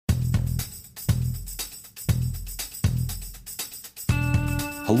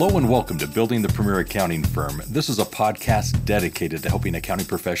Hello and welcome to Building the Premier Accounting Firm. This is a podcast dedicated to helping accounting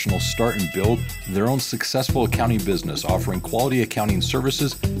professionals start and build their own successful accounting business, offering quality accounting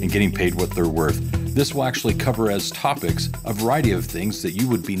services and getting paid what they're worth. This will actually cover as topics a variety of things that you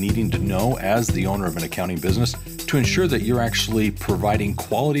would be needing to know as the owner of an accounting business to ensure that you're actually providing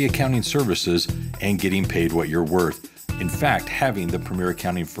quality accounting services and getting paid what you're worth. In fact, having the premier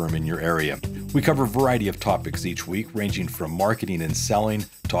accounting firm in your area. We cover a variety of topics each week, ranging from marketing and selling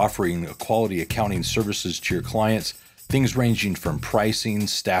to offering quality accounting services to your clients, things ranging from pricing,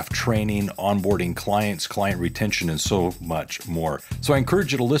 staff training, onboarding clients, client retention, and so much more. So I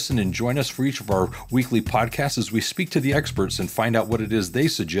encourage you to listen and join us for each of our weekly podcasts as we speak to the experts and find out what it is they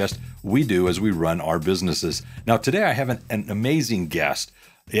suggest we do as we run our businesses. Now, today I have an amazing guest.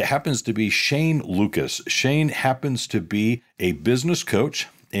 It happens to be Shane Lukas. Shane happens to be a business coach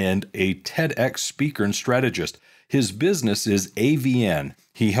and a TEDx speaker and strategist. His business is AVN.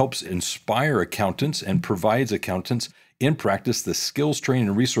 He helps inspire accountants and provides accountants in practice the skills, training,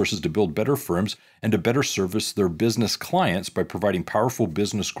 and resources to build better firms and to better service their business clients by providing powerful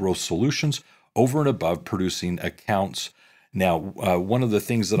business growth solutions over and above producing accounts. Now, one of the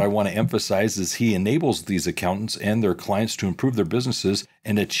things that I want to emphasize is he enables these accountants and their clients to improve their businesses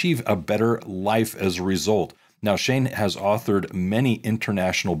and achieve a better life as a result. Now, Shane has authored many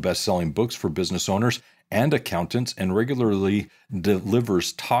international best-selling books for business owners and accountants and regularly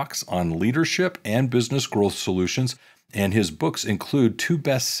delivers talks on leadership and business growth solutions. And his books include two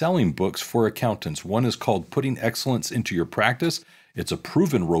best-selling books for accountants. One is called Putting Excellence into Your Practice. It's a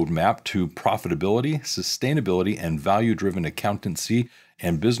proven roadmap to profitability, sustainability, and value-driven accountancy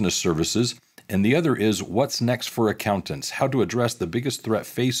and business services. And the other is What's Next for Accountants, How to Address the Biggest Threat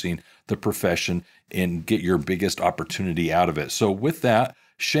Facing the Profession and Get Your Biggest Opportunity Out of It. So with that,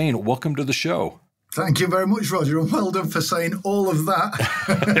 Shane, welcome to the show. Thank you very much, Roger, and well done for saying all of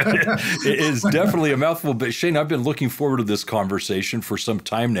that. It is definitely a mouthful, but Shane, I've been looking forward to this conversation for some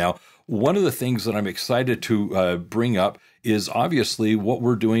time now. One of the things that I'm excited to bring up is obviously what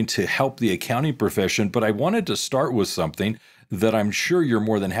we're doing to help the accounting profession, but I wanted to start with something that I'm sure you're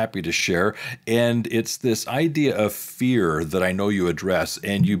more than happy to share, and it's this idea of fear that I know you address,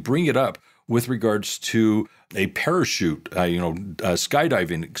 and you bring it up with regards to a parachute,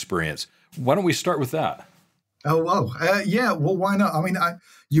 skydiving experience. Why don't we start with that? Oh, wow. Yeah, well, why not? I mean,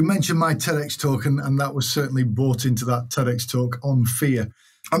 you mentioned my TEDx talk, and that was certainly brought into that TEDx talk on fear.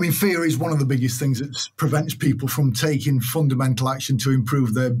 I mean, fear is one of the biggest things that prevents people from taking fundamental action to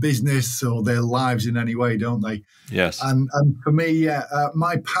improve their business or their lives in any way, don't they? Yes. And for me,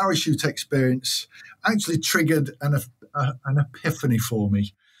 my parachute experience actually triggered an epiphany for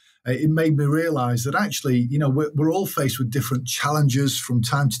me. It made me realize that actually, we're all faced with different challenges from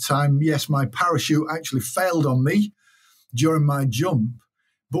time to time. Yes, my parachute actually failed on me during my jump.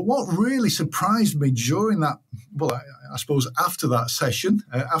 But what really surprised me during that, I suppose after that session,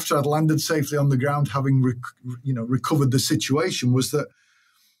 after I'd landed safely on the ground, having recovered the situation, was that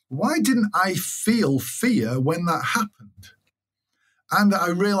why didn't I feel fear when that happened? And I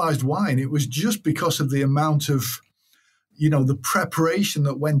realized why, and it was just because of the amount of the preparation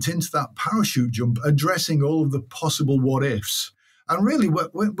that went into that parachute jump, addressing all of the possible what ifs. And really,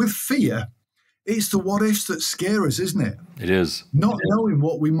 with fear, it's the what ifs that scare us, isn't it? It is. Not knowing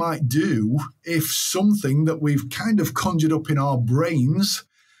what we might do if something that we've kind of conjured up in our brains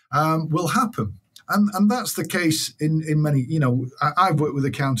will happen. And that's the case in many, I've worked with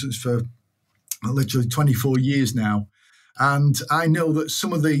accountants for literally 24 years now. And I know that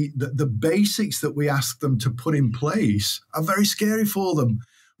some of the basics that we ask them to put in place are very scary for them.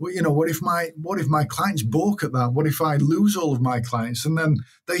 Well, what if my clients balk at that? What if I lose all of my clients? And then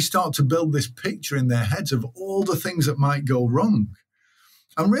they start to build this picture in their heads of all the things that might go wrong.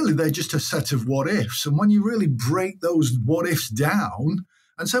 And really, they're just a set of what ifs. And when you really break those what ifs down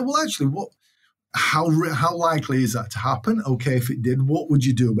and say, well, actually, how likely is that to happen? Okay, if it did, what would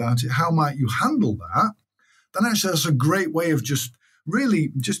you do about it? How might you handle that? Then actually that's a great way of just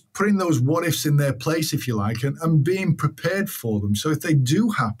putting those what ifs in their place, if you like, and being prepared for them. So if they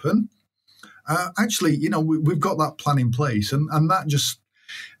do happen, we've got that plan in place, and that just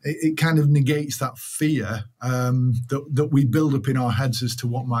it kind of negates that fear that we build up in our heads as to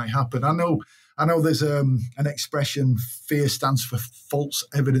what might happen. I know there's an expression, fear stands for false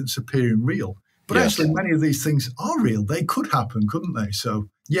evidence appearing real. But yes. Actually, many of these things are real. They could happen, couldn't they? So,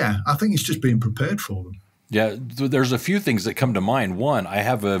 yeah, I think it's just being prepared for them. Yeah, there's a few things that come to mind. One, I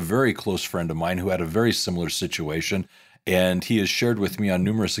have a very close friend of mine who had a very similar situation, and he has shared with me on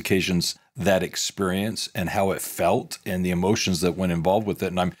numerous occasions that experience and how it felt and the emotions that went involved with it.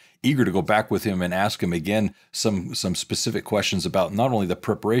 And I'm eager to go back with him and ask him again some specific questions about not only the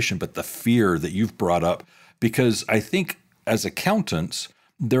preparation, but the fear that you've brought up. Because I think as accountants,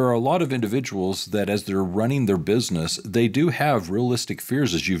 there are a lot of individuals that as they're running their business, they do have realistic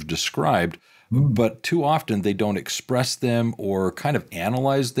fears as you've described, but too often they don't express them or kind of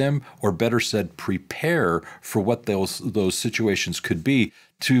analyze them, or better said, prepare for what those situations could be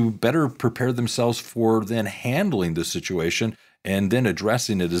to better prepare themselves for then handling the situation and then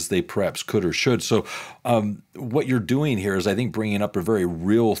addressing it as they perhaps could or should. So what you're doing here is, I think, bringing up a very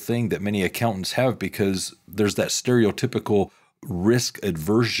real thing that many accountants have, because there's that stereotypical risk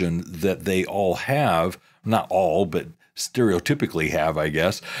aversion that they all have, not all, but stereotypically have, I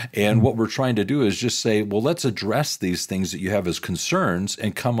guess. And what we're trying to do is just say, well, let's address these things that you have as concerns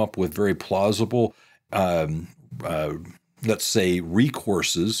and come up with very plausible, let's say,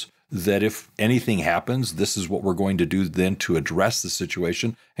 recourses that if anything happens, this is what we're going to do then to address the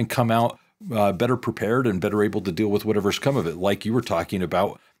situation and come out better prepared and better able to deal with whatever's come of it. Like you were talking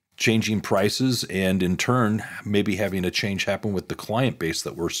about changing prices and in turn, maybe having a change happen with the client base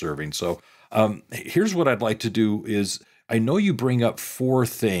that we're serving. So here's what I'd like to do is, I know you bring up 4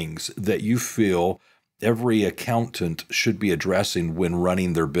 things that you feel every accountant should be addressing when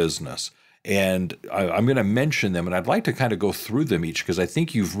running their business. And I'm going to mention them, and I'd like to kind of go through them each, because I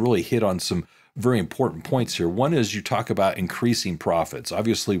think you've really hit on some very important points here. One is you talk about increasing profits.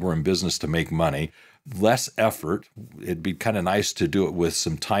 Obviously, we're in business to make money. Less effort. It'd be kind of nice to do it with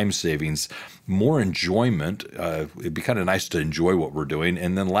some time savings, more enjoyment. It'd be kind of nice to enjoy what we're doing.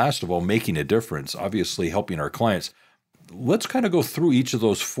 And then last of all, making a difference, obviously helping our clients. Let's kind of go through each of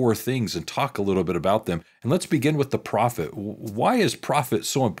those 4 things and talk a little bit about them. And let's begin with the profit. Why is profit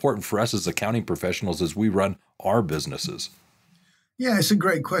so important for us as accounting professionals as we run our businesses? Yeah, it's a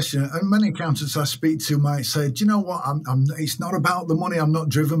great question. And many accountants I speak to might say, do you know what? It's not about the money. I'm not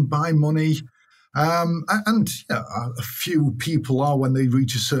driven by money. And yeah, a few people are when they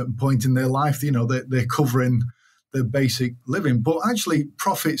reach a certain point in their life, they're covering their basic living. But actually,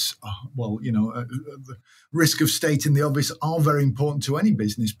 profits, the risk of stating the obvious, are very important to any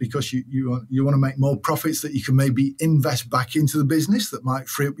business, because you want to make more profits that you can maybe invest back into the business that might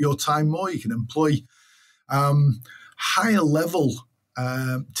free up your time more. You can employ higher level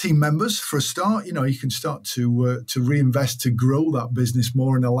team members for a start. You can start to reinvest to grow that business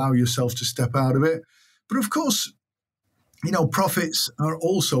more and allow yourself to step out of it. But of course, profits are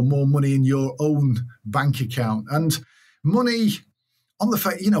also more money in your own bank account, and money on the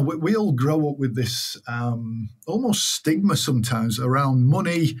fact, we all grow up with this almost stigma sometimes around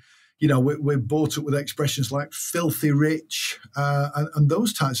money. We're brought up with expressions like filthy rich and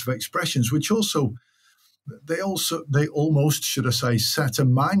those types of expressions, which they almost, should I say, set a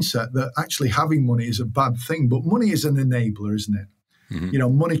mindset that actually having money is a bad thing. But money is an enabler, isn't it?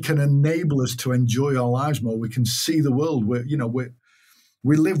 Mm-hmm. Money can enable us to enjoy our lives more. We can see the world.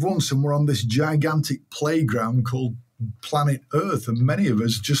 We live once and we're on this gigantic playground called planet Earth, and many of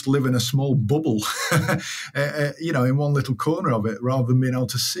us just live in a small bubble, in one little corner of it, rather than being able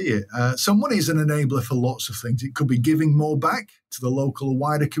to see it. So money is an enabler for lots of things. It could be giving more back to the local or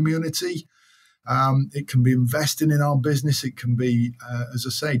wider community. It can be investing in our business. It can be, as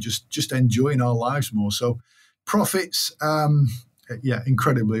I say, just enjoying our lives more. So profits,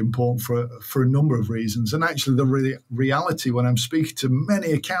 incredibly important for a number of reasons. And actually, the reality when I'm speaking to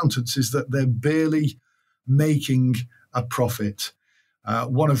many accountants is that they're barely making a profit.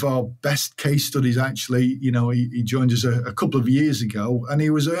 One of our best case studies, actually, he joined us a couple of years ago, and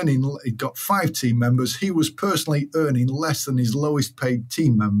he'd got 5 team members. He was personally earning less than his lowest paid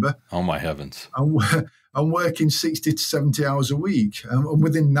team member. Oh, my heavens. And working 60 to 70 hours a week. And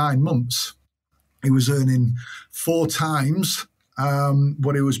within 9 months, he was earning 4 times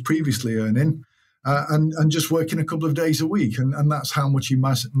what he was previously earning. And just working a couple of days a week. And that's how much he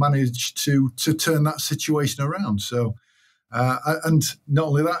managed to turn that situation around. So, and not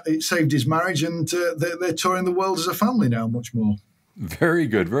only that, it saved his marriage, and they're touring the world as a family now much more. Very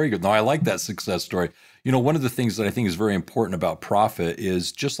good, very good. No, I like that success story. One of the things that I think is very important about profit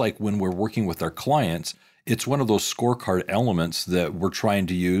is, just like when we're working with our clients, it's one of those scorecard elements that we're trying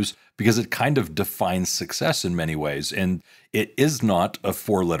to use because it kind of defines success in many ways. And it is not a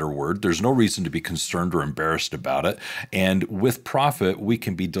 4-letter word. There's no reason to be concerned or embarrassed about it. And with profit, we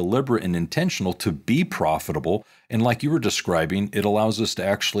can be deliberate and intentional to be profitable. And like you were describing, it allows us to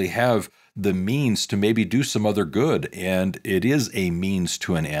actually have the means to maybe do some other good. And it is a means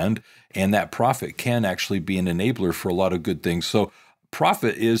to an end. And that profit can actually be an enabler for a lot of good things. So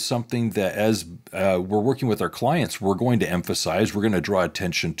profit is something that as we're working with our clients, we're going to emphasize, we're going to draw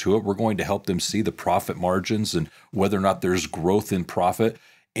attention to it. We're going to help them see the profit margins and whether or not there's growth in profit.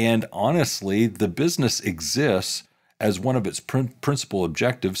 And honestly, the business exists as one of its principal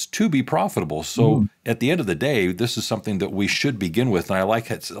objectives to be profitable. So at the end of the day, this is something that we should begin with. And I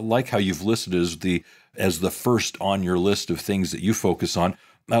like how you've listed as the first on your list of things that you focus on.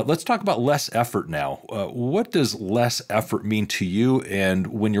 Let's talk about less effort now. What does less effort mean to you? And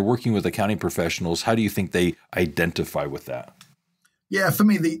when you're working with accounting professionals, how do you think they identify with that? Yeah, for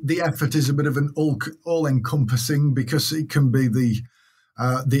me, the effort is a bit of an all-encompassing, because it can be the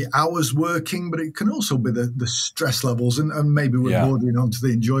hours working, but it can also be the stress levels, and maybe we're bordering onto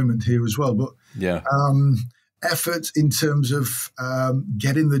the enjoyment here as well. But effort in terms of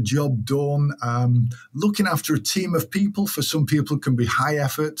getting the job done, looking after a team of people. For some people, can be high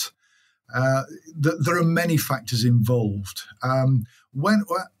effort. There are many factors involved.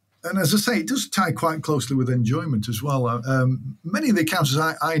 And as I say, it does tie quite closely with enjoyment as well. Many of the accountants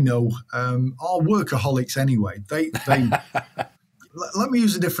I know are workaholics anyway. They let me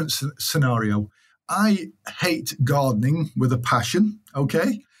use a different scenario. I hate gardening with a passion,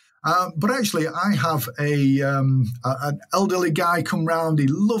 okay? But actually, I have an elderly guy come round. He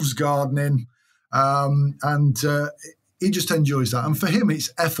loves gardening, and he just enjoys that. And for him,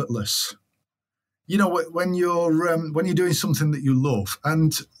 it's effortless. You know, when you're doing something that you love,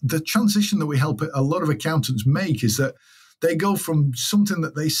 and the transition that we help a lot of accountants make is that they go from something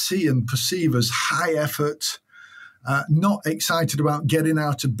that they see and perceive as high effort, not excited about getting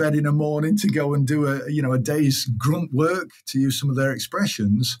out of bed in the morning to go and do a day's grunt work, to use some of their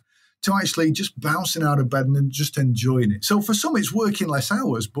expressions, to actually just bouncing out of bed and just enjoying it. So for some, it's working less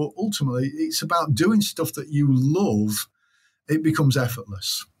hours, but ultimately it's about doing stuff that you love. It becomes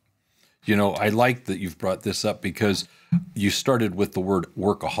effortless. You know, I like that you've brought this up, because you started with the word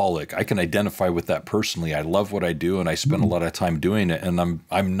workaholic. I can identify with that personally. I love what I do, and I spend a lot of time doing it, and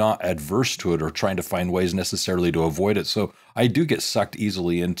I'm not adverse to it or trying to find ways necessarily to avoid it. So I do get sucked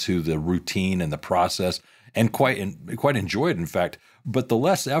easily into the routine and the process, and quite enjoy it, in fact. But the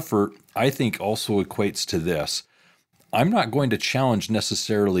less effort, I think, also equates to this. I'm not going to challenge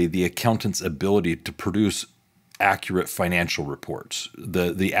necessarily the accountant's ability to produce accurate financial reports.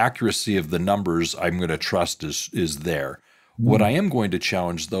 The accuracy of the numbers I'm going to trust is there. What I am going to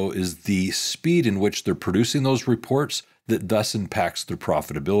challenge, though, is the speed in which they're producing those reports that thus impacts their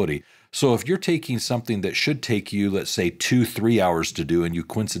profitability. So if you're taking something that should take you, let's say, 2-3 hours to do, and you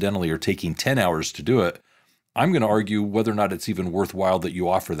coincidentally are taking 10 hours to do it, I'm going to argue whether or not it's even worthwhile that you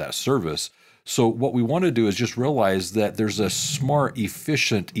offer that service. So what we want to do is just realize that there's a smart,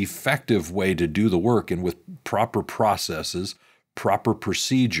 efficient, effective way to do the work, and with proper processes, proper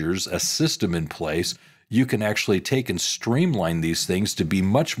procedures, a system in place, you can actually take and streamline these things to be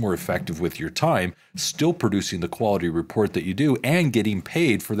much more effective with your time, still producing the quality report that you do and getting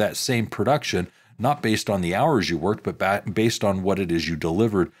paid for that same production, not based on the hours you worked, but based on what it is you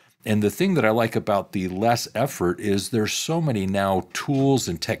delivered. And the thing that I like about the less effort is there's so many now tools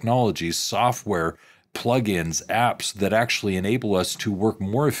and technologies, software, plugins, apps that actually enable us to work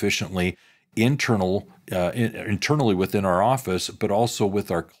more efficiently internally within our office, but also with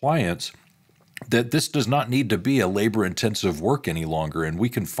our clients, that this does not need to be a labor-intensive work any longer. And we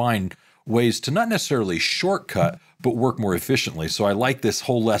can find ways to not necessarily shortcut, but work more efficiently. So I like this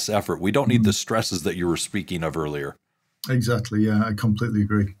whole less effort. We don't need the stresses that you were speaking of earlier. Exactly. Yeah, I completely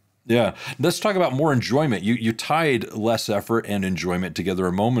agree. Yeah. Let's talk about more enjoyment. You tied less effort and enjoyment together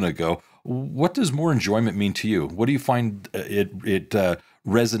a moment ago. What does more enjoyment mean to you? What do you find it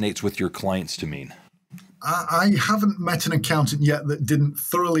resonates with your clients to mean? I haven't met an accountant yet that didn't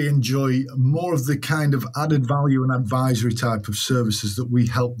thoroughly enjoy more of the kind of added value and advisory type of services that we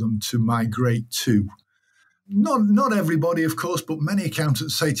help them to migrate to. Not everybody, of course, but many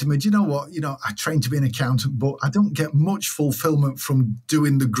accountants say to me, do you know what? I trained to be an accountant, but I don't get much fulfillment from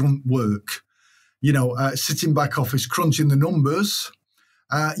doing the grunt work. Sitting back office, crunching the numbers.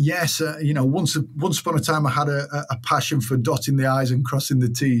 Yes, once upon a time I had a passion for dotting the I's and crossing the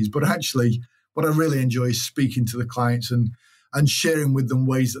T's, but actually what I really enjoy is speaking to the clients and sharing with them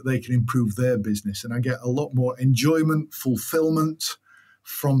ways that they can improve their business. And I get a lot more enjoyment, fulfillment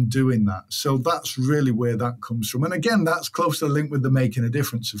from doing that. So that's really where that comes from. And again, that's closely linked with the making a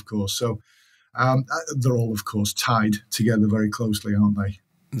difference, of course. So they're all, of course, tied together very closely, aren't they?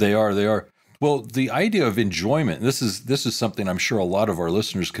 They are. Well, the idea of enjoyment, this is something I'm sure a lot of our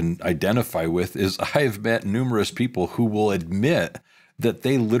listeners can identify with, is I've met numerous people who will admit that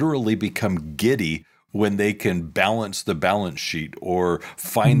they literally become giddy when they can balance the balance sheet or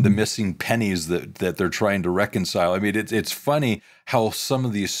find the missing pennies that they're trying to reconcile. I mean, it's funny how some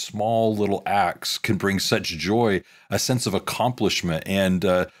of these small little acts can bring such joy, a sense of accomplishment, and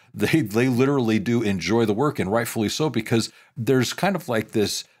they literally do enjoy the work, and rightfully so, because there's kind of like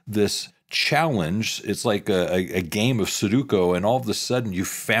this challenge. It's like a game of Sudoku, and all of a sudden you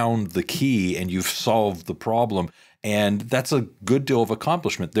found the key and you've solved the problem. And that's a good deal of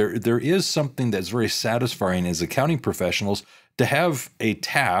accomplishment. There is something that's very satisfying as accounting professionals to have a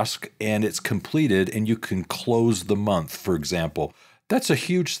task and it's completed and you can close the month, for example. That's a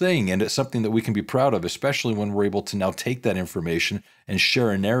huge thing, and it's something that we can be proud of, especially when we're able to now take that information and share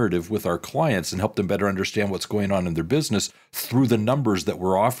a narrative with our clients and help them better understand what's going on in their business through the numbers that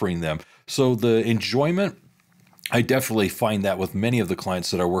we're offering them. So the enjoyment, I definitely find that with many of the clients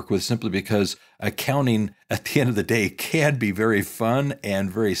that I work with, simply because accounting at the end of the day can be very fun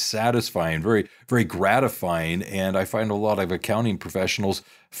and very satisfying, very, very gratifying. And I find a lot of accounting professionals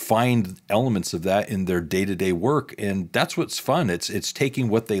find elements of that in their day-to-day work. And that's what's fun. It's taking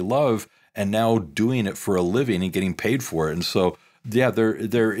what they love and now doing it for a living and getting paid for it. And so, yeah,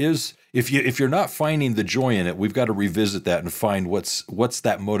 there is. If you're not finding the joy in it, we've got to revisit that and find what's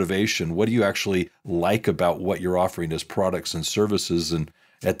that motivation. What do you actually like about what you're offering as products and services? And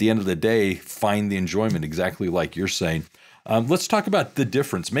at the end of the day, find the enjoyment, exactly like you're saying. Let's talk about the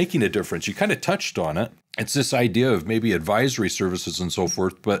difference, making a difference. You kind of touched on it. It's this idea of maybe advisory services and so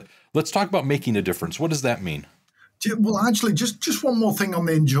forth, but let's talk about making a difference. What does that mean? Well, actually, just one more thing on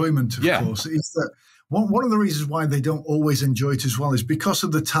the enjoyment, of course, is that one of the reasons why they don't always enjoy it as well is because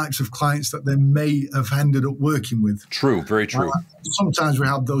of the types of clients that they may have ended up working with. True, very true. Sometimes we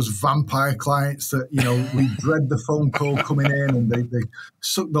have those vampire clients that, we dread the phone call coming in and they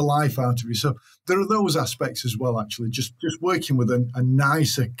suck the life out of you. So there are those aspects as well, actually, just working with a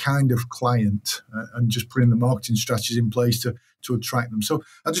nicer kind of client and just putting the marketing strategies in place to attract them. So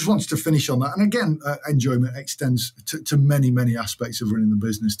I just wanted to finish on that. And again, enjoyment extends to many, many aspects of running the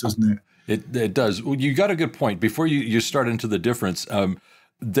business, doesn't it? It does. Well, you got a good point. Before you start into the difference, there's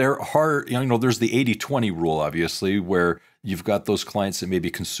the 80-20 rule, obviously, where you've got those clients that maybe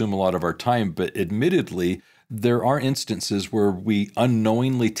consume a lot of our time. But admittedly, there are instances where we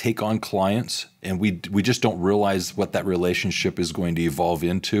unknowingly take on clients and we just don't realize what that relationship is going to evolve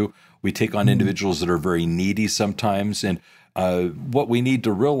into. We take on individuals that are very needy sometimes. And what we need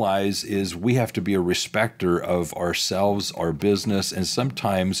to realize is we have to be a respecter of ourselves, our business, and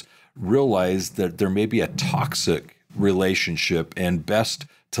sometimes realize that there may be a toxic relationship and best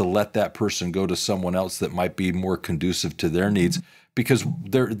to let that person go to someone else that might be more conducive to their needs, because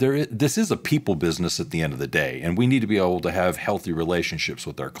this is a people business at the end of the day, and we need to be able to have healthy relationships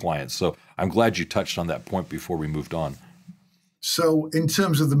with our clients. So I'm glad you touched on that point before we moved on. So in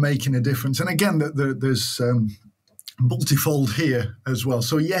terms of the making a difference, and again, there's multifold here as well.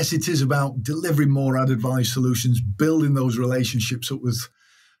 So yes, it is about delivering more added value solutions, building those relationships up with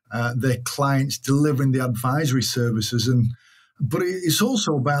their clients, delivering the advisory services, but it's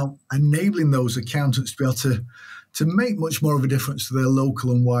also about enabling those accountants to be able to make much more of a difference to their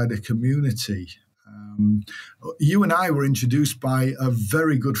local and wider community. You and I were introduced by a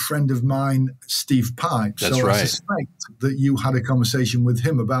very good friend of mine, Steve Pipe. That's so right. I suspect that you had a conversation with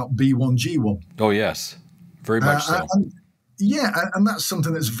him about B1G1. Oh, yes, very much so. And that's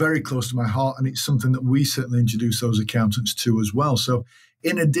something that's very close to my heart, and it's something that we certainly introduce those accountants to as well. So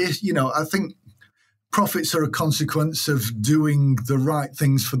in addition, I think profits are a consequence of doing the right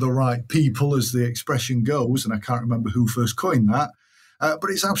things for the right people, as the expression goes, and I can't remember who first coined that, but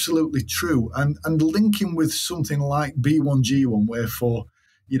it's absolutely true. And linking with something like B1G1, wherefore,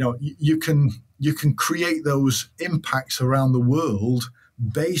 you can create those impacts around the world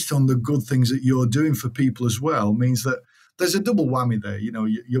based on the good things that you're doing for people as well, means that there's a double whammy there.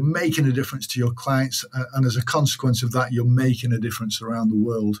 You're making a difference to your clients, and as a consequence of that, you're making a difference around the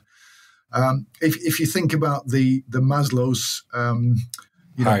world. If you think about the Maslow's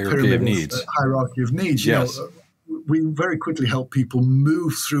hierarchy of needs, yes. We very quickly help people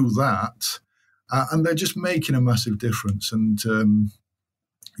move through that, and they're just making a massive difference. And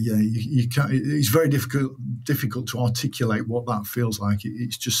you can't. It's very difficult to articulate what that feels like.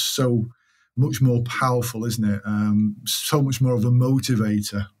 It's just so much more powerful, isn't it? So much more of a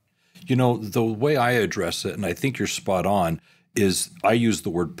motivator. The way I address it, and I think you're spot on, is I use the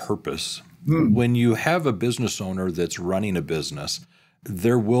word purpose. When you have a business owner that's running a business,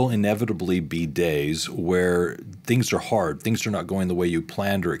 there will inevitably be days where things are hard, things are not going the way you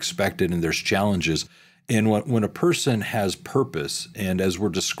planned or expected, and there's challenges. And when a person has purpose, and as we're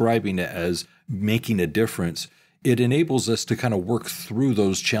describing it as making a difference, it enables us to kind of work through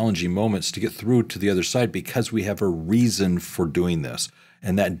those challenging moments to get through to the other side because we have a reason for doing this.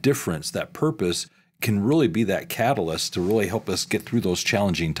 And that difference, that purpose, can really be that catalyst to really help us get through those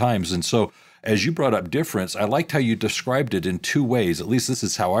challenging times. And so, as you brought up difference, I liked how you described it in two ways. At least this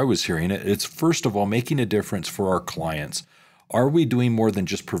is how I was hearing it. It's first of all, making a difference for our clients. Are we doing more than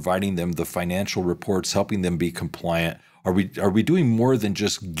just providing them the financial reports, helping them be compliant? Are we doing more than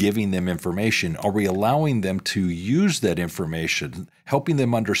just giving them information? Are we allowing them to use that information, helping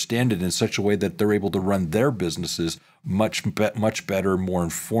them understand it in such a way that they're able to run their businesses much better, more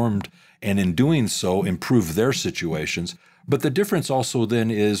informed, and in doing so, improve their situations? But the difference also then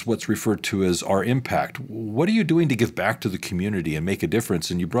is what's referred to as our impact. What are you doing to give back to the community and make a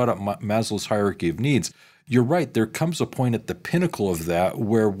difference? And you brought up Maslow's hierarchy of needs. You're right. There comes a point at the pinnacle of that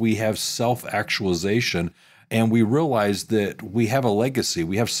where we have self-actualization and we realize that we have a legacy.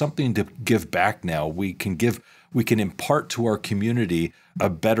 We have something to give back now. We can impart to our community a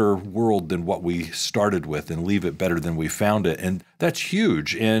better world than what we started with and leave it better than we found it. And that's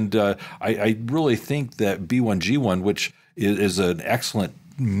huge. And I really think that B1G1, which is an excellent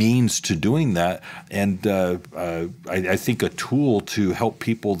means to doing that, and I think a tool to help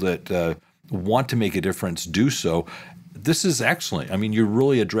people that want to make a difference do so. This is excellent. I mean, you're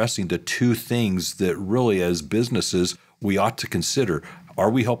really addressing the two things that really, as businesses, we ought to consider. Are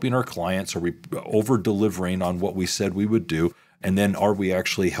we helping our clients? Are we over-delivering on what we said we would do? And then are we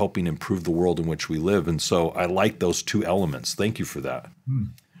actually helping improve the world in which we live? And so I like those two elements. Thank you for that.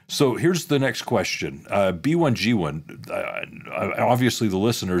 So here's the next question. B1G1, obviously the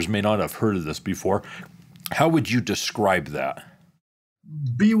listeners may not have heard of this before. How would you describe that?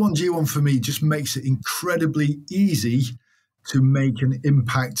 B1G1 for me just makes it incredibly easy to make an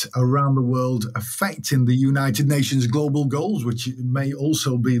impact around the world, affecting the United Nations global goals, which it may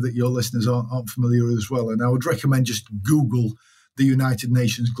also be that your listeners aren't familiar with as well. And I would recommend just Google the United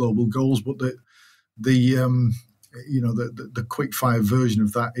Nations global goals. But the quick fire version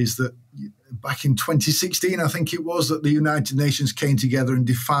of that is that back in 2016, I think it was, that the United Nations came together and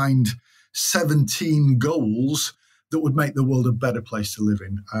defined 17 goals that would make the world a better place to live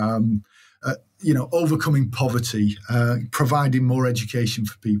in. Overcoming poverty, providing more education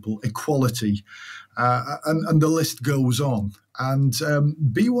for people, equality, and the list goes on. And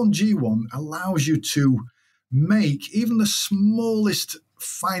B1G1 allows you to make even the smallest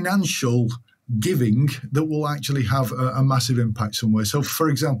financial giving that will actually have a massive impact somewhere. So, for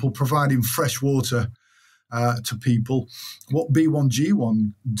example, providing fresh water to people. What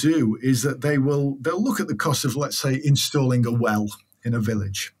B1G1 do is that they'll look at the cost of, let's say, installing a well in a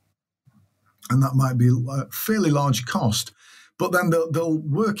village. And that might be a fairly large cost. But then they'll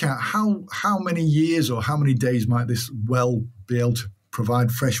work out how many years or how many days might this well be able to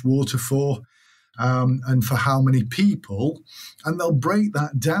provide fresh water for, and for how many people. And they'll break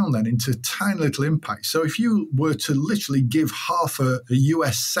that down then into tiny little impacts. So if you were to literally give half a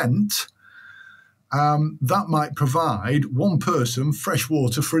US cent, that might provide one person fresh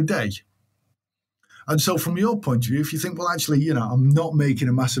water for a day. And so from your point of view, if you think, well, actually, I'm not making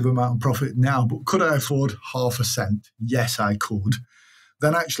a massive amount of profit now, but could I afford half a cent? Yes, I could.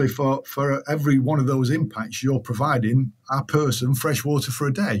 Then actually for every one of those impacts, you're providing a person fresh water for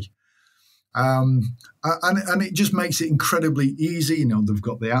a day. And it just makes it incredibly easy. They've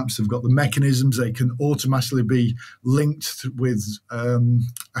got the apps, they've got the mechanisms, they can automatically be linked with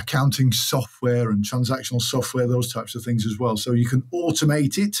accounting software and transactional software, those types of things as well. So you can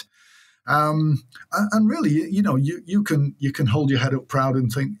automate it. And really, you can hold your head up proud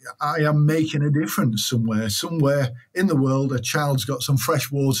and think, I am making a difference somewhere in the world. A child's got some fresh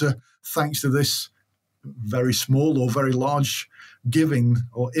water thanks to this very small or very large giving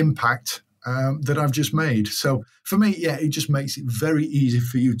or impact that I've just made. So for me, it just makes it very easy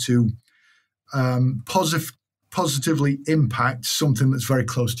for you to positively impact something that's very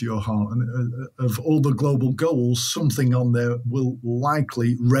close to your heart. And of all the global goals, something on there will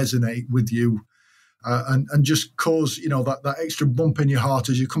likely resonate with you and just cause that extra bump in your heart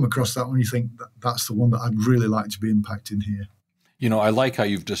as you come across that one. You think that's the one that I'd really like to be impacting here. I like how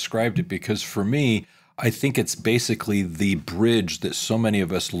you've described it, because for me, I think it's basically the bridge that so many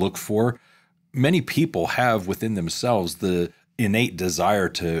of us look for. Many people have within themselves the innate desire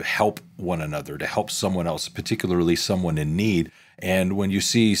to help one another, to help someone else, particularly someone in need. And when you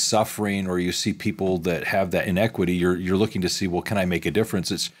see suffering or you see people that have that inequity, you're looking to see, well, can I make a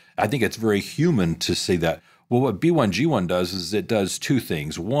difference? I think it's very human to say that. Well, what B1G1 does is it does two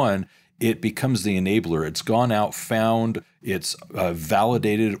things. One, it becomes the enabler. It's gone out, found, it's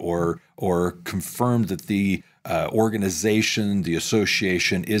validated or confirmed that the organization, the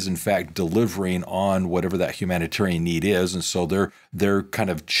association is in fact delivering on whatever that humanitarian need is. And so they're kind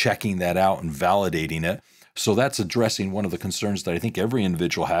of checking that out and validating it. So that's addressing one of the concerns that I think every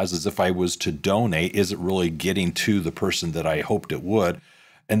individual has is if I was to donate, is it really getting to the person that I hoped it would?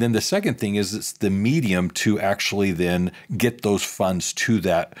 And then the second thing is it's the medium to actually then get those funds to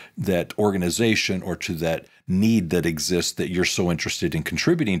that organization or to that need that exists that you're so interested in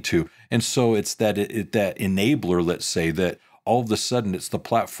contributing to. And so it's that enabler, let's say, that all of a sudden it's the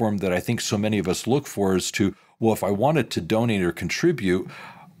platform that I think so many of us look for is to, well, if I wanted to donate or contribute,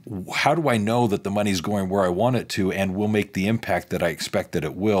 how do I know that the money's going where I want it to and will make the impact that I expect that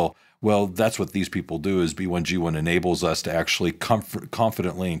it will? Well, that's what these people do is B1G1 enables us to actually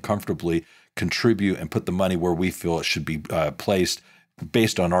confidently and comfortably contribute and put the money where we feel it should be placed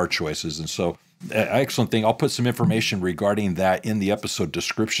based on our choices. And so excellent thing. I'll put some information regarding that in the episode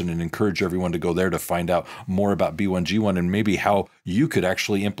description and encourage everyone to go there to find out more about B1G1 and maybe how you could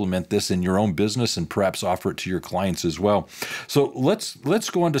actually implement this in your own business and perhaps offer it to your clients as well. So let's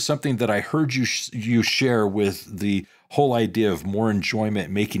go on to something that I heard you share with the whole idea of more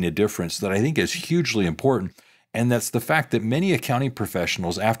enjoyment making a difference that I think is hugely important. And that's the fact that many accounting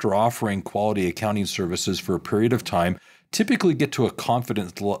professionals, after offering quality accounting services for a period of time, typically get to a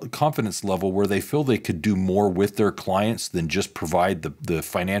confidence level where they feel they could do more with their clients than just provide the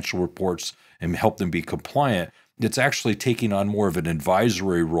financial reports and help them be compliant. It's actually taking on more of an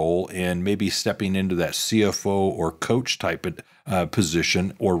advisory role and maybe stepping into that CFO or coach type of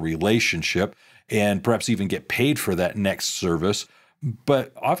position or relationship, and perhaps even get paid for that next service.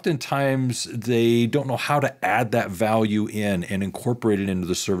 But oftentimes they don't know how to add that value in and incorporate it into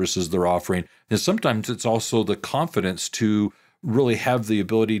the services they're offering. And sometimes it's also the confidence to really have the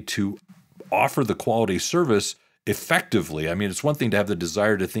ability to offer the quality service effectively. I mean, it's one thing to have the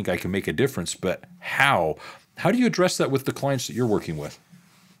desire to think I can make a difference, but how? How do you address that with the clients that you're working with?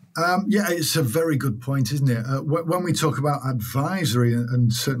 Yeah, it's a very good point, isn't it? When we talk about advisory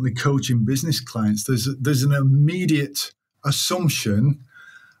and certainly coaching business clients, there's an immediate assumption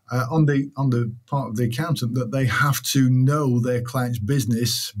on the part of the accountant that they have to know their client's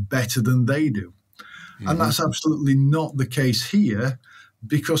business better than they do. Mm-hmm. And that's absolutely not the case here,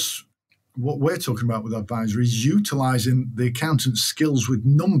 because what we're talking about with advisory is utilizing the accountant's skills with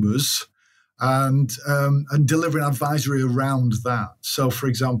numbers and delivering advisory around that. So, for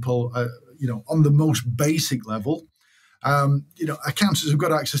example, on the most basic level, accountants have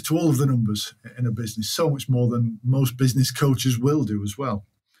got access to all of the numbers in a business, so much more than most business coaches will do as well.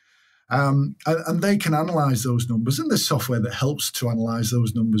 And they can analyze those numbers, and there's software that helps to analyze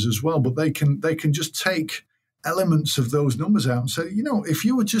those numbers as well. But they can just take elements of those numbers out and say, if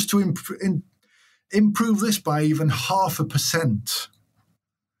you were just to improve this by even 0.5%,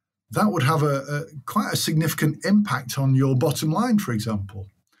 that would have quite a significant impact on your bottom line, for example.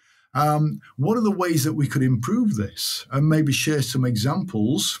 What are the ways that we could improve this? And maybe share some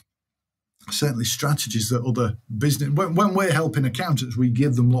examples, certainly strategies that other business, when we're helping accountants, we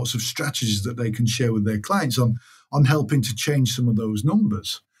give them lots of strategies that they can share with their clients on helping to change some of those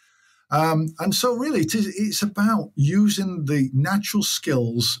numbers. And so really it's about using the natural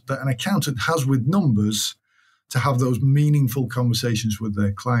skills that an accountant has with numbers to have those meaningful conversations with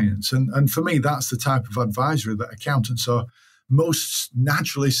their clients. And for me, that's the type of advisory that accountants are most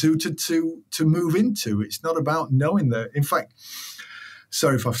naturally suited to move into. It's not about knowing that. In fact,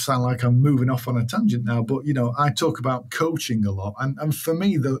 sorry if I sound like I'm moving off on a tangent now, but I talk about coaching a lot. And for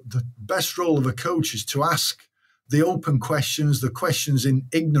me, the best role of a coach is to ask the open questions, the questions in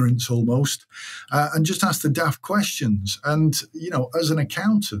ignorance almost, and just ask the daft questions. And, as an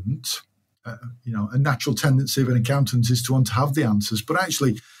accountant, a natural tendency of an accountant is to want to have the answers, but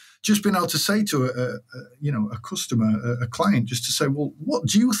actually just being able to say to a customer, a client, just to say, well, what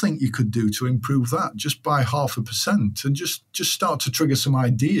do you think you could do to improve that just by 0.5%, and just start to trigger some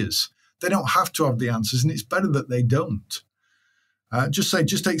ideas. They don't have to have the answers, and it's better that they don't. Just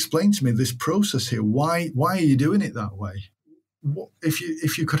explain to me this process here. Why are you doing it that way?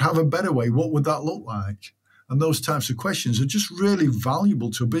 If you could have a better way, what would that look like? And those types of questions are just really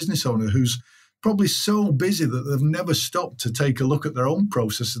valuable to a business owner who's probably so busy that they've never stopped to take a look at their own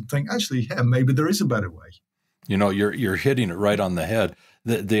process and think, actually, yeah, maybe there is a better way. You're hitting it right on the head.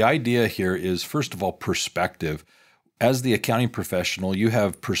 The idea here is, first of all, perspective. As the accounting professional, you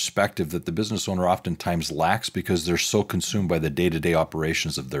have perspective that the business owner oftentimes lacks because they're so consumed by the day-to-day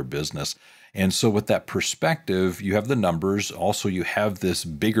operations of their business. And so with that perspective, you have the numbers. Also, you have this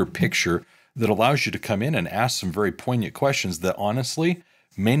bigger picture that allows you to come in and ask some very poignant questions that honestly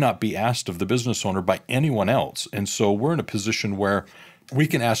may not be asked of the business owner by anyone else. And so we're in a position where we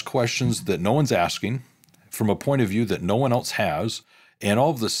can ask questions that no one's asking from a point of view that no one else has, and all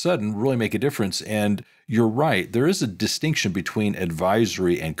of a sudden really make a difference. And you're right, there is a distinction between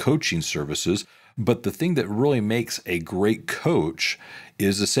advisory and coaching services, but the thing that really makes a great coach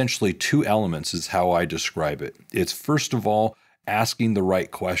is essentially two elements, is how I describe it. It's first of all, asking the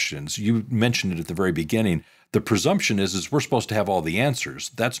right questions. You mentioned it at the very beginning. The presumption is we're supposed to have all the answers.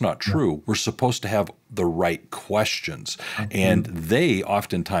 That's not true. Yeah. We're supposed to have the right questions. And they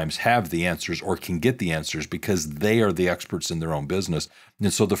oftentimes have the answers or can get the answers because they are the experts in their own business.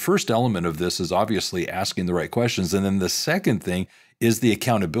 And so the first element of this is obviously asking the right questions. And then the second thing is the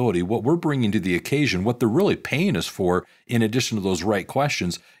accountability. What we're bringing to the occasion, what they're really paying us for, in addition to those right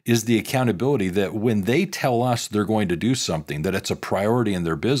questions, is the accountability that when they tell us they're going to do something, that it's a priority in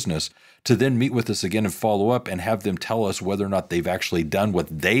their business, to then meet with us again and follow up and have them tell us whether or not they've actually done what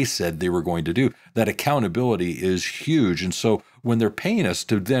they said they were going to do. That accountability is huge. And so when they're paying us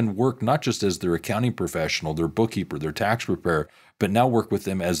to then work not just as their accounting professional, their bookkeeper, their tax preparer, but now work with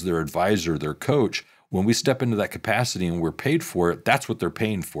them as their advisor, their coach, when we step into that capacity and we're paid for it, that's what they're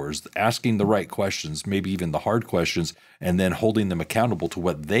paying for, is asking the right questions, maybe even the hard questions, and then holding them accountable to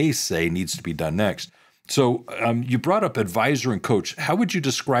what they say needs to be done next. So you brought up advisor and coach. How would you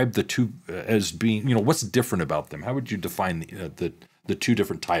describe the two as being, what's different about them? How would you define the two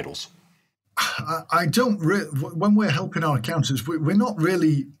different titles? I don't really, when we're helping our accountants, we're not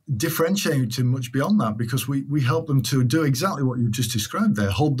really differentiating much beyond that, because we help them to do exactly what you just described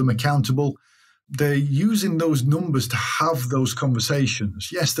there, hold them accountable. They're using those numbers to have those conversations.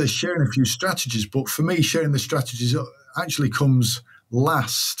 Yes, they're sharing a few strategies, but for me, sharing the strategies actually comes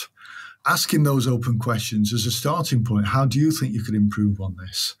last. Asking those open questions as a starting point. How do you think you could improve on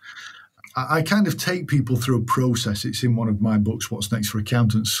this? I kind of take people through a process. It's in one of my books, What's Next for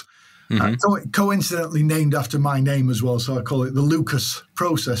Accountants. Coincidentally named after my name as well, so I call it the Lukas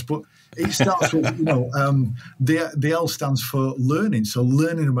process. But it starts with, the L stands for learning. So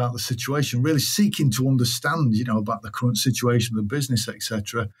learning about the situation, really seeking to understand, about the current situation of the business,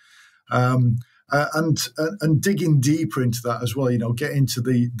 etc. And digging deeper into that as well, get into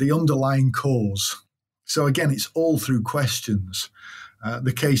the underlying cause. So again, it's all through questions.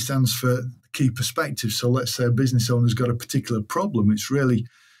 The K stands for key perspective. So let's say a business owner's got a particular problem. It's really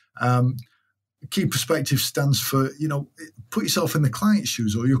key perspective stands for, put yourself in the client's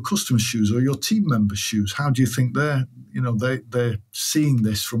shoes or your customer's shoes or your team member's shoes. How do you think they're seeing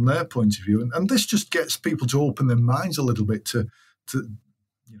this from their point of view? And this just gets people to open their minds a little bit to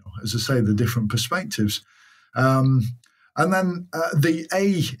as I say, the different perspectives. And then the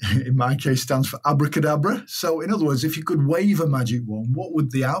A, in my case, stands for abracadabra. So in other words, if you could wave a magic wand, what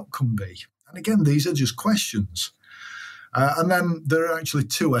would the outcome be? And again, these are just questions. And then there are actually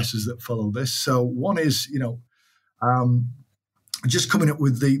two S's that follow this. So one is, just coming up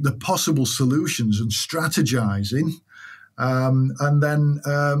with the possible solutions and strategizing. And then,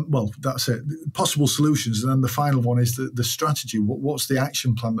 that's it, possible solutions. And then the final one is the strategy. What's the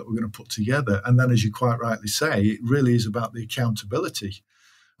action plan that we're going to put together? And then, as you quite rightly say, it really is about the accountability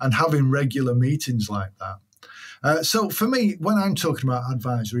and having regular meetings like that. So for me, when I'm talking about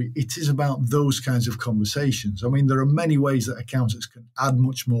advisory, it is about those kinds of conversations. I mean, there are many ways that accountants can add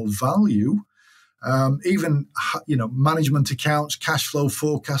much more value. Even, management accounts, cash flow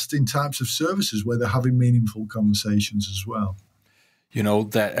forecasting types of services where they're having meaningful conversations as well.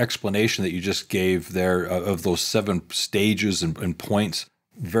 That explanation that you just gave there of those 7 stages and points,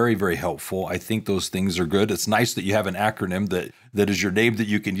 very, very helpful. I think those things are good. It's nice that you have an acronym that is your name that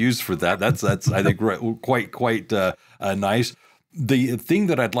you can use for that. That's I think quite nice. The thing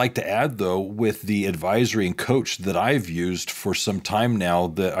that I'd like to add, though, with the advisory and coach that I've used for some time now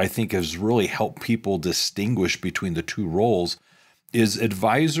that I think has really helped people distinguish between the two roles is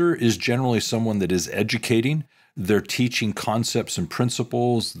advisor is generally someone that is educating. They're teaching concepts and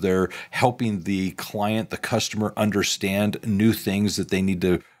principles. They're helping the client, the customer, understand new things that they need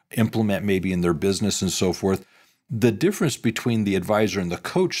to implement maybe in their business and so forth. The difference between the advisor and the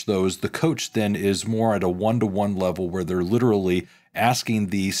coach, though, is the coach then is more at a one-to-one level where they're literally asking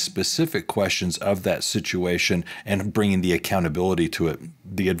the specific questions of that situation and bringing the accountability to it.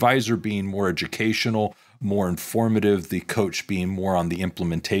 The advisor being more educational, more informative, the coach being more on the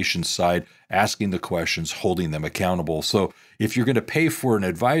implementation side, asking the questions, holding them accountable. So if you're going to pay for an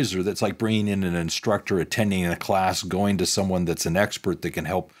advisor, that's like bringing in an instructor, attending a class, going to someone that's an expert that can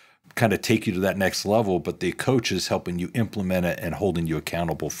help kind of take you to that next level, but the coach is helping you implement it and holding you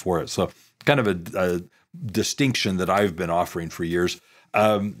accountable for it. So kind of a distinction that I've been offering for years.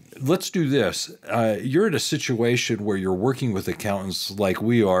 Let's do this. You're at a situation where you're working with accountants like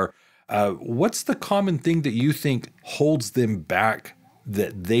we are. What's the common thing that you think holds them back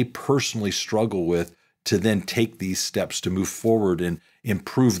that they personally struggle with to then take these steps to move forward and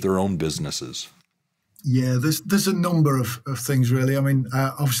improve their own businesses? Yeah, there's a number of things, really. I mean,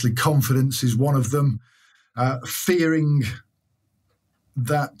 obviously confidence is one of them. Fearing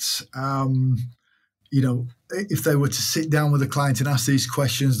that, if they were to sit down with a client and ask these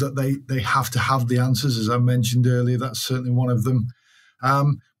questions, that they have to have the answers, as I mentioned earlier. That's certainly one of them.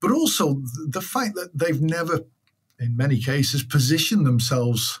 But also the fact that they've never, in many cases, positioned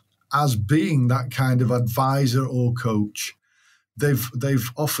themselves as being that kind of advisor or coach.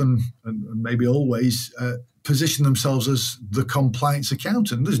 They've often, and maybe always, positioned themselves as the compliance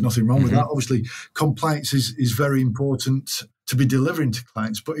accountant. There's nothing wrong with that. Obviously, compliance is very important to be delivering to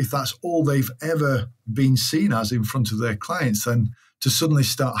clients. But if that's all they've ever been seen as in front of their clients, then to suddenly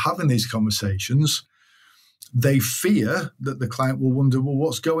start having these conversations, they fear that the client will wonder, well,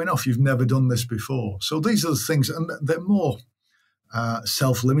 what's going off? You've never done this before. So these are the things, and they're more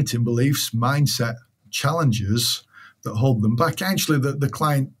self-limiting beliefs, mindset challenges that hold them back. Actually, the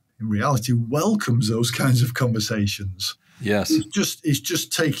client, in reality, welcomes those kinds of conversations. Yes. It's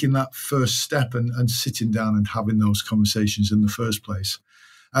just taking that first step and sitting down and having those conversations in the first place.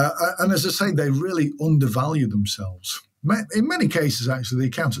 And as I say, they really undervalue themselves. In many cases, actually, the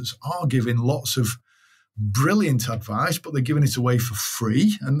accountants are giving lots of brilliant advice, but they're giving it away for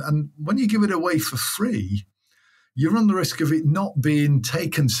free. And when you give it away for free, you run the risk of it not being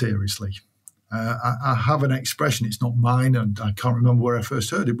taken seriously. I have an expression, it's not mine, and I can't remember where I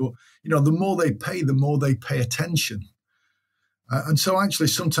first heard it, but the more they pay attention. And so actually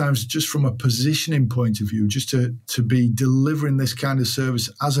sometimes just from a positioning point of view, just to be delivering this kind of service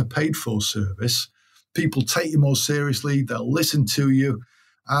as a paid for service, people take you more seriously, they'll listen to you,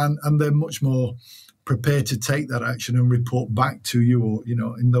 and they're much more prepared to take that action and report back to you, or,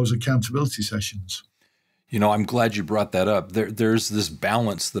 in those accountability sessions. I'm glad you brought that up. There's this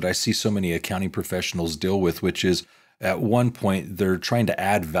balance that I see so many accounting professionals deal with, which is at one point they're trying to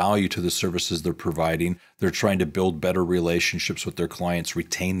add value to the services they're providing. They're trying to build better relationships with their clients,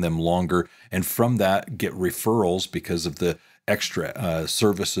 retain them longer, and from that get referrals because of the extra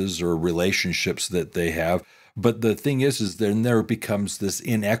services or relationships that they have. But the thing is then there becomes this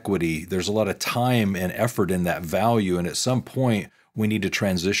inequity. There's a lot of time and effort in that value, and at some point we need to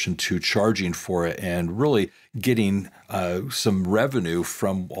transition to charging for it and really getting some revenue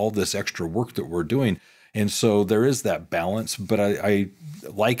from all this extra work that we're doing. And so there is that balance, but I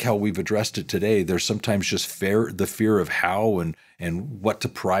like how we've addressed it today. There's sometimes just the fear of how and what to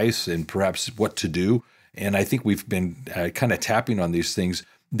price and perhaps what to do. And I think we've been kind of tapping on these things.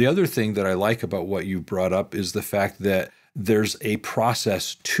 The other thing that I like about what you brought up is the fact that there's a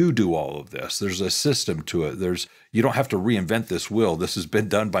process to do all of this. There's a system to it. You don't have to reinvent this wheel. This has been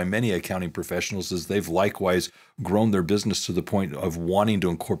done by many accounting professionals as they've likewise grown their business to the point of wanting to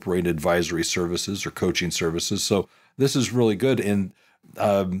incorporate advisory services or coaching services. So this is really good. And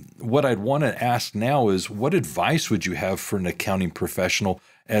what I'd want to ask now is, what advice would you have for an accounting professional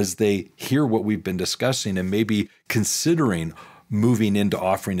as they hear what we've been discussing and maybe considering moving into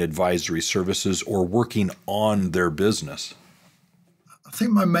offering advisory services or working on their business? I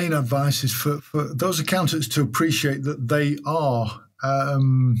think my main advice is for those accountants to appreciate that they are,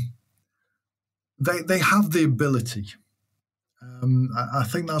 they have the ability. I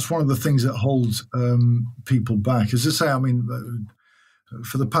think that's one of the things that holds people back. As I say, I mean,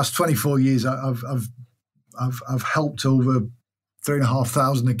 for the past 24 years, I've helped over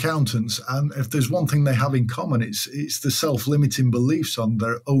 3,500 accountants, and if there's one thing they have in common, it's the self-limiting beliefs on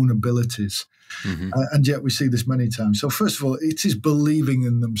their own abilities. And yet we see this many times. So first of all, it is believing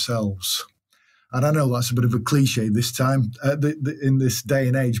in themselves. And I know that's a bit of a cliche this time, in this day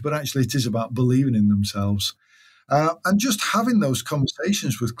and age, but actually it is about believing in themselves. And just having those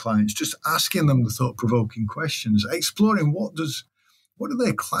conversations with clients, just asking them the thought-provoking questions, exploring what do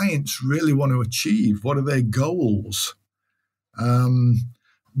their clients really want to achieve? What are their goals?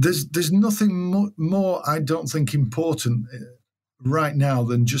 There's nothing more, I don't think, important right now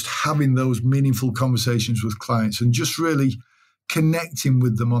than just having those meaningful conversations with clients and just really connecting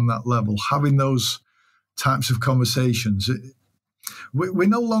with them on that level, having those types of conversations. We're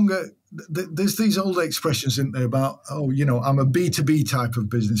no longer, there's these old expressions, isn't there, about, I'm a B2B type of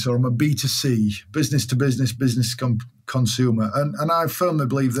business, or I'm a B2C, business to business, business consumer. And I firmly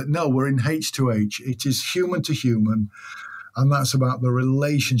believe that, no, we're in H2H. It is human to human. And that's about the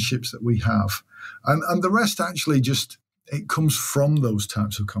relationships that we have. And the rest actually it comes from those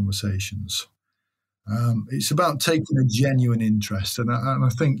types of conversations. It's about taking a genuine interest. And I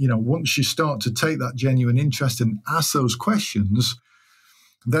think, once you start to take that genuine interest and ask those questions,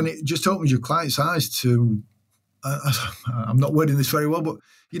 then it just opens your client's eyes to I'm not wording this very well, but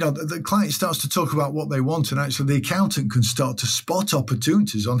the client starts to talk about what they want, and actually the accountant can start to spot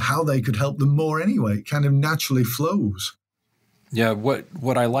opportunities on how they could help them more anyway. It kind of naturally flows. Yeah,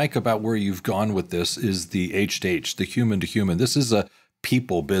 what I like about where you've gone with this is the H2H, the human to human. This is a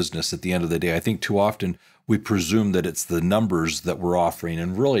people business at the end of the day. I think too often we presume that it's the numbers that we're offering,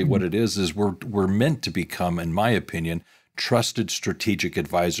 and really what it is we're meant to become, in my opinion, trusted strategic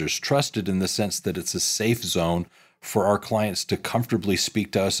advisors, trusted in the sense that it's a safe zone for our clients to comfortably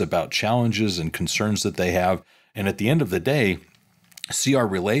speak to us about challenges and concerns that they have. And at the end of the day, see our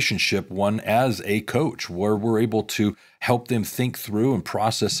relationship one as a coach, where we're able to help them think through and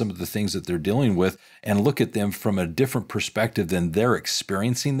process some of the things that they're dealing with and look at them from a different perspective than they're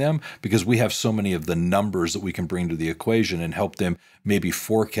experiencing them, because we have so many of the numbers that we can bring to the equation and help them maybe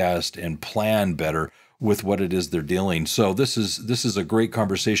forecast and plan better with what it is they're dealing. So this is a great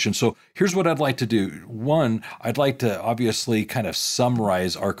conversation. So here's what I'd like to do. One, I'd like to obviously kind of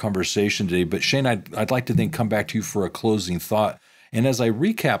summarize our conversation today, but Shane, I'd like to then come back to you for a closing thought. And as I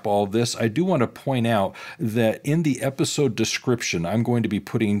recap all of this, I do want to point out that in the episode description, I'm going to be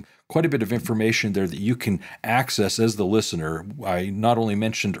putting quite a bit of information there that you can access as the listener. I not only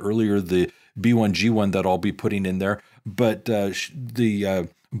mentioned earlier the B1G1 that I'll be putting in there, but the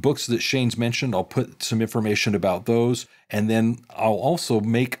books that Shane's mentioned, I'll put some information about those. And then I'll also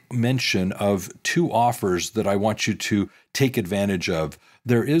make mention of 2 offers that I want you to take advantage of.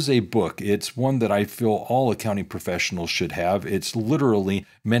 There is a book. It's one that I feel all accounting professionals should have. It's literally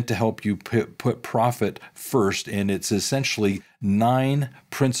meant to help you put profit first, and it's essentially 9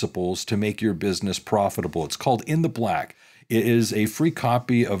 principles to make your business profitable. It's called In the Black. It is a free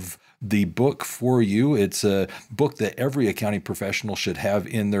copy of the book for you. It's a book that every accounting professional should have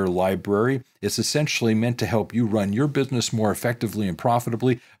in their library. It's essentially meant to help you run your business more effectively and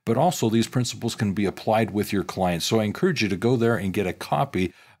profitably, but also these principles can be applied with your clients. So I encourage you to go there and get a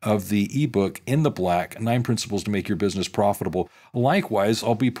copy of the ebook In the Black, 9 Principles to Make Your Business Profitable. Likewise,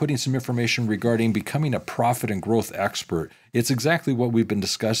 I'll be putting some information regarding becoming a profit and growth expert. It's exactly what we've been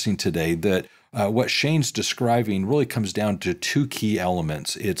discussing today, that what Shane's describing really comes down to 2 key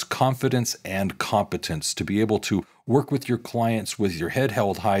elements. It's confidence and competence, to be able to work with your clients with your head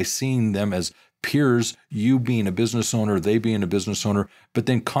held high, seeing them as peers, you being a business owner, they being a business owner, but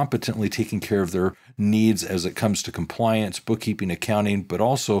then competently taking care of their needs as it comes to compliance, bookkeeping, accounting, but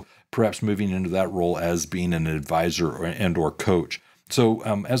also perhaps moving into that role as being an advisor and/or coach. So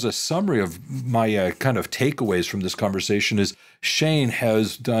as a summary of my kind of takeaways from this conversation is Shane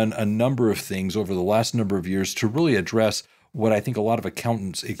has done a number of things over the last number of years to really address what I think a lot of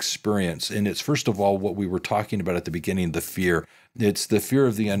accountants experience. And it's first of all what we were talking about at the beginning, the fear. It's the fear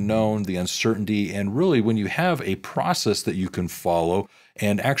of the unknown, the uncertainty, and really when you have a process that you can follow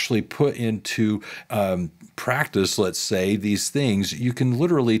and actually put into practice, let's say, these things, you can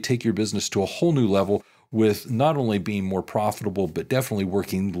literally take your business to a whole new level with not only being more profitable, but definitely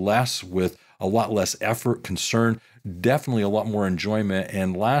working less with a lot less effort, concern, definitely a lot more enjoyment,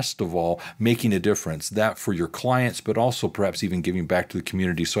 and last of all, making a difference, that for your clients, but also perhaps even giving back to the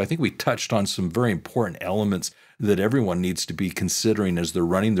community. So I think we touched on some very important elements that everyone needs to be considering as they're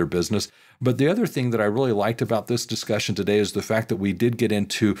running their business. But the other thing that I really liked about this discussion today is the fact that we did get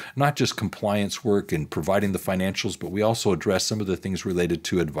into not just compliance work and providing the financials, but we also addressed some of the things related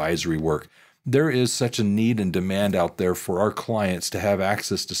to advisory work. There is such a need and demand out there for our clients to have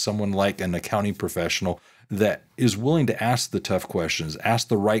access to someone like an accounting professional that is willing to ask the tough questions, ask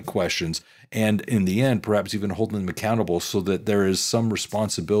the right questions, and in the end, perhaps even holding them accountable so that there is some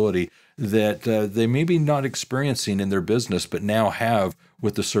responsibility that they may be not experiencing in their business, but now have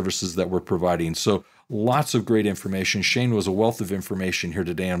with the services that we're providing. So lots of great information. Shane was a wealth of information here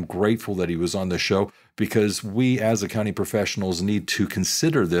today. I'm grateful that he was on the show because we as accounting professionals need to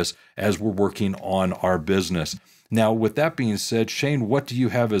consider this as we're working on our business. Now, with that being said, Shane, what do you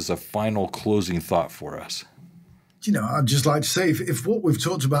have as a final closing thought for us? I'd just like to say, if what we've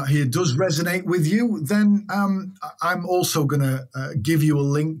talked about here does resonate with you, then I'm also going to give you a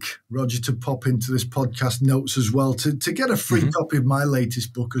link, Roger, to pop into this podcast notes as well, to get a free copy of my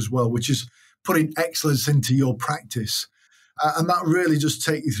latest book as well, which is Putting Excellence into Your Practice. And that really just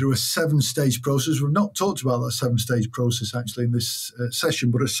takes you through a 7-stage process. We've not talked about that 7-stage process actually in this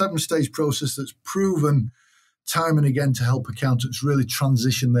session, but a 7-stage process that's proven time and again to help accountants really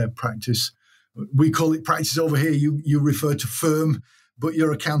transition their practice. We call it practice over here. You refer to firm, but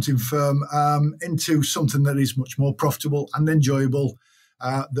your accounting firm into something that is much more profitable and enjoyable.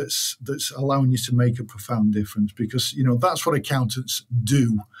 That's allowing you to make a profound difference, because that's what accountants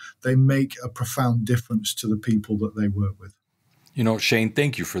do. They make a profound difference to the people that they work with. Shane,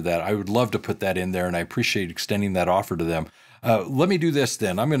 thank you for that. I would love to put that in there, and I appreciate extending that offer to them. Let me do this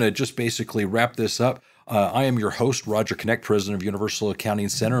then. I'm going to just basically wrap this up. I am your host, Roger Connect, president of Universal Accounting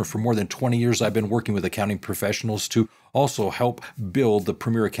Center. And for more than 20 years, I've been working with accounting professionals to also help build the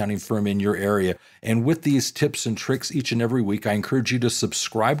premier accounting firm in your area. And with these tips and tricks each and every week, I encourage you to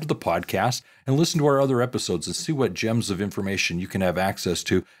subscribe to the podcast and listen to our other episodes and see what gems of information you can have access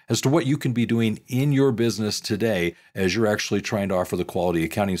to as to what you can be doing in your business today as you're actually trying to offer the quality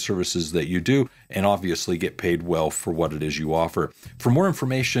accounting services that you do and obviously get paid well for what it is you offer. For more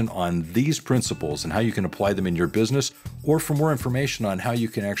information on these principles and how you can apply them in your business, or for more information on how you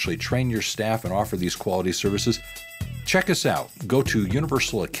can actually train your staff and offer these quality services, check us out. Go to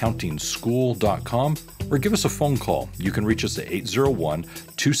universalaccountingschool.com or give us a phone call. You can reach us at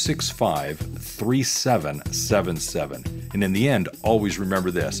 801-265-3777. And in the end, always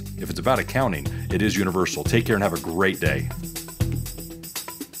remember this: if it's about accounting, it is universal. Take care and have a great day.